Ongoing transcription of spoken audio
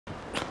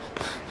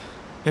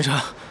燕晨，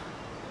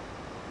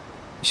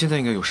你现在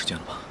应该有时间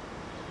了吧？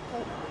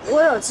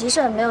我有急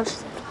事，没有时间。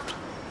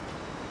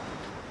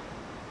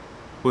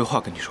我有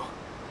话跟你说。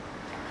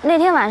那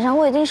天晚上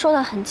我已经说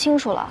得很清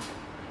楚了，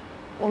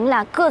我们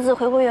俩各自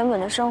回归原本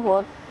的生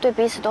活，对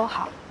彼此都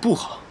好。不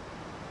好，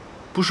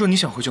不是说你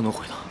想回就能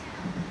回的。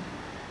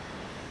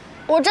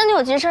我真的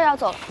有急事要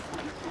走了。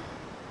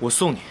我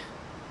送你，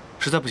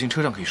实在不行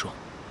车上可以说。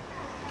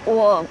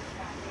我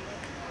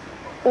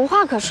无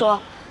话可说，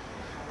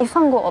你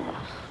放过我吧。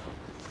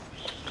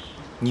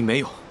你没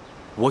有，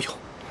我有。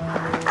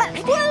哎，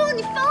顾元洛，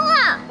你疯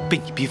了！被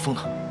你逼疯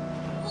的。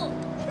顾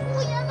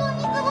元洛，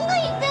你怎么可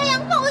以这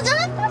样放我人？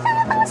放下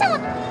来，放下来！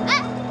哎，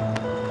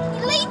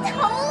你勒疼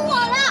我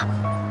了！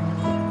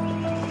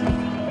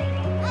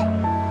哎，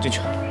进去。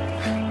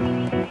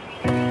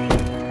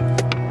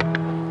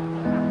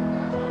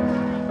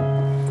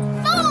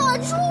放我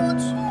出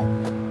去！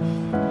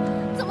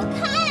怎么开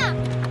呀？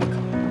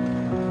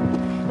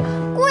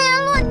顾元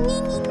洛，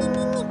你！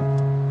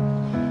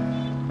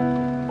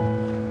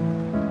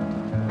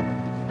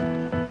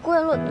顾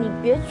元洛，你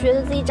别觉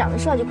得自己长得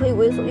帅就可以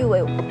为所欲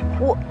为。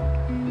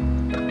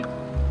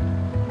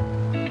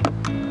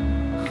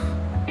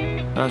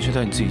安全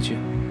带你自己系。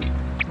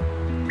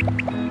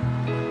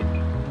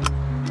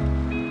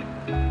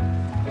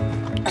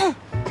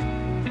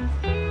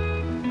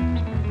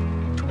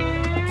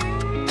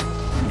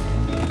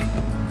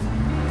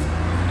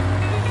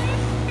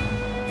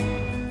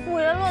顾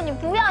元洛，你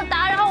不要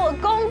打扰我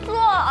工作！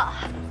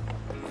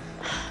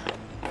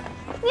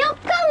你要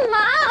干嘛？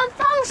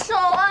放手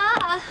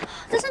啊！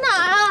这是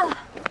哪儿啊？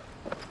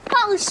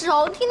放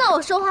手！听到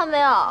我说话没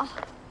有？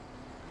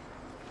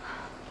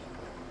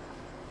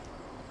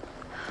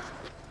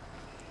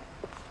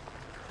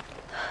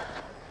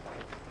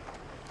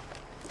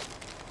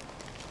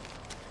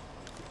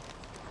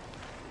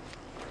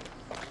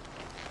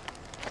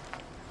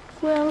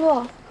顾元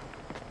洛，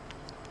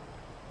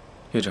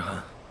叶芷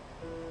涵，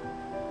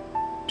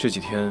这几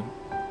天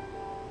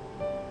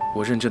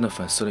我认真的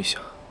反思了一下，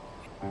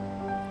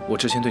我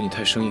之前对你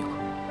太生硬了，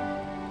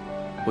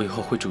我以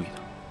后会注意的。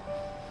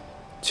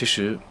其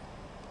实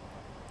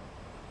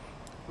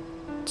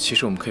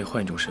我们可以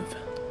换一种身份，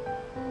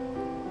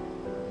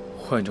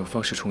换一种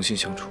方式重新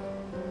相处。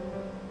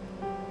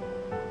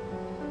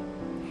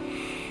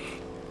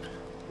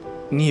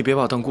你也别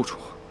把我当雇主，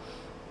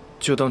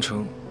就当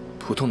成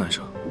普通男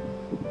生。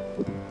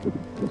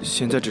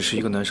现在只是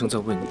一个男生在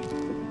问你，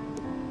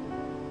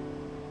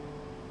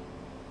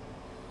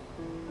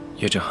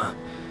叶芷涵，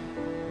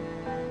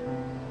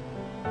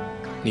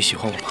你喜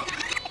欢我吗？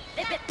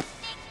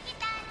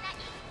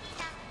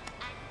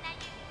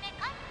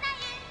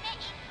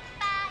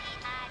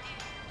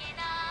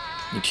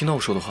你听到我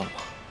说的话了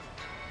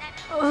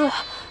吗？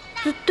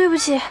对不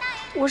起，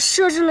我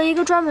设置了一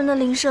个专门的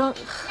铃声，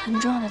很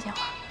重要的电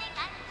话。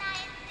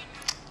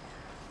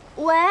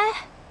喂。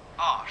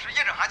哦，是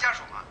叶芷涵家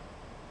属吗？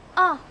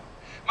啊。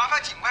麻烦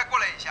尽快过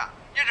来一下，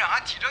叶芷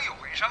涵体征有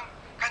回升，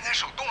刚才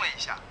手动了一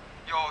下，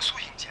有苏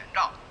醒前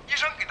兆，医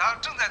生给她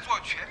正在做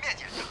全面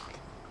检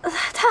查。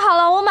太好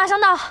了，我马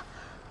上到。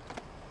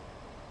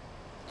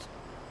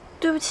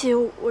对不起，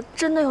我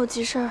真的有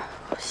急事儿，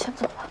我先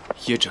走了。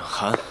叶芷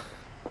涵。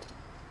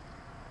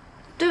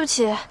对不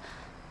起，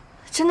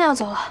真的要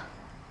走了。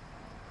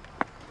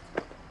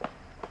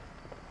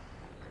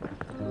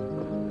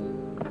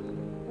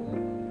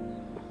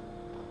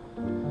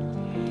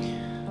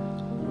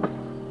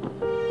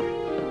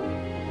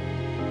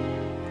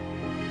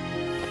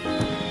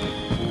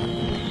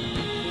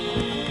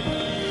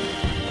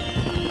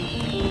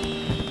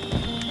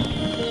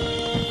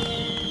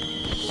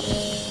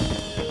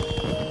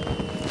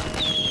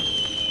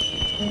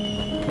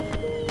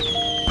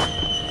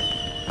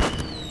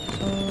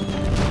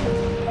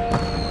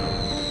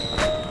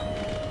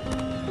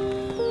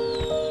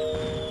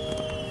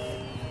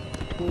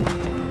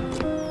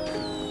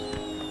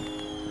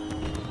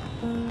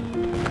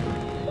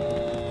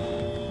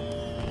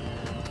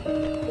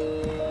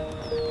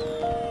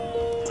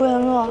顾元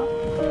洛，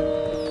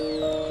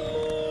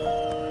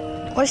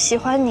我喜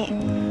欢你，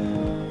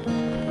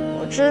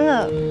我真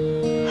的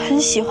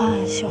很喜欢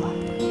很喜欢。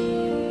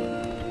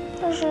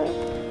但是，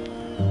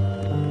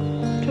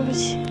对不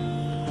起，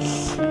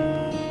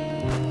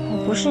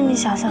我不是你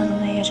想象中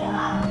的叶芷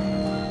涵。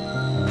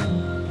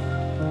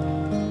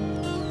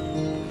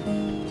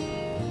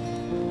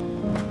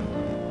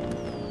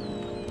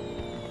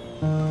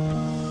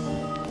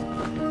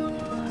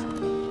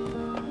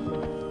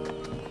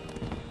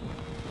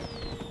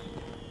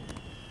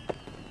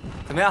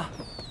怎么样？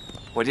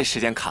我这时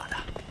间卡的。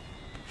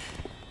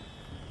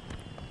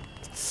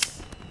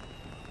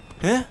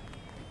哎，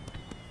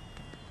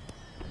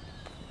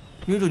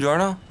女主角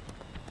呢？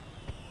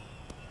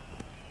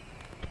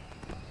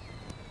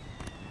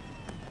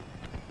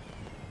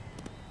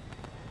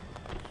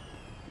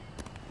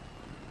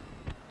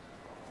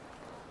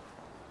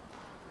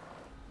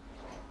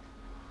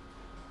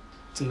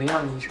怎么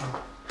样，医生？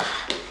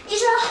医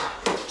生，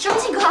什么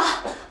情况？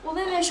我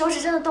妹妹手指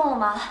真的动了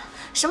吗？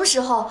什么时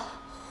候？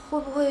会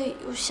不会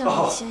又像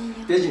以前一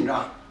样？别紧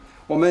张，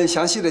我们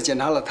详细的检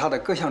查了他的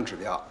各项指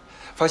标，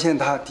发现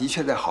他的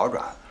确在好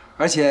转，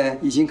而且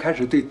已经开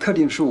始对特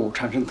定事物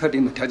产生特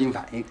定的条件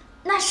反应。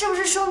那是不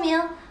是说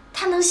明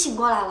他能醒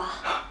过来了？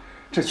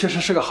这确实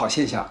是个好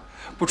现象，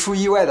不出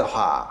意外的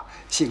话，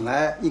醒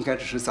来应该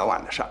只是早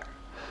晚的事儿。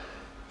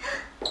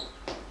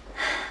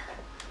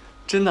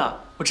真的，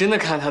我真的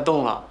看见他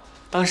动了。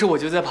当时我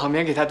就在旁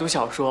边给他读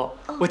小说，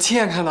我亲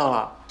眼看到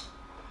了。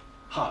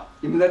好，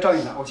你们再照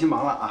应他，我去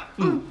忙了啊。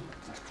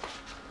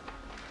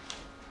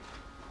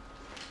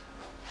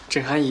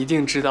枕涵一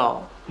定知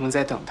道我们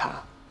在等他，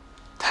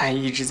他也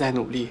一直在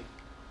努力。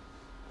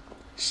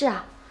是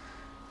啊，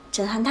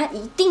枕涵他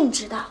一定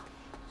知道，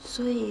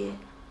所以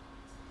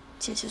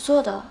姐姐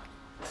做的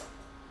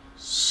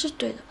是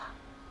对的吧？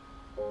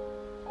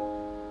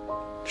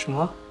什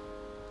么？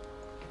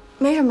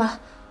没什么，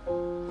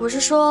我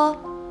是说，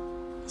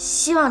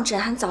希望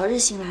枕涵早日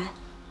醒来，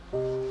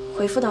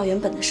恢复到原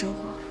本的生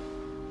活。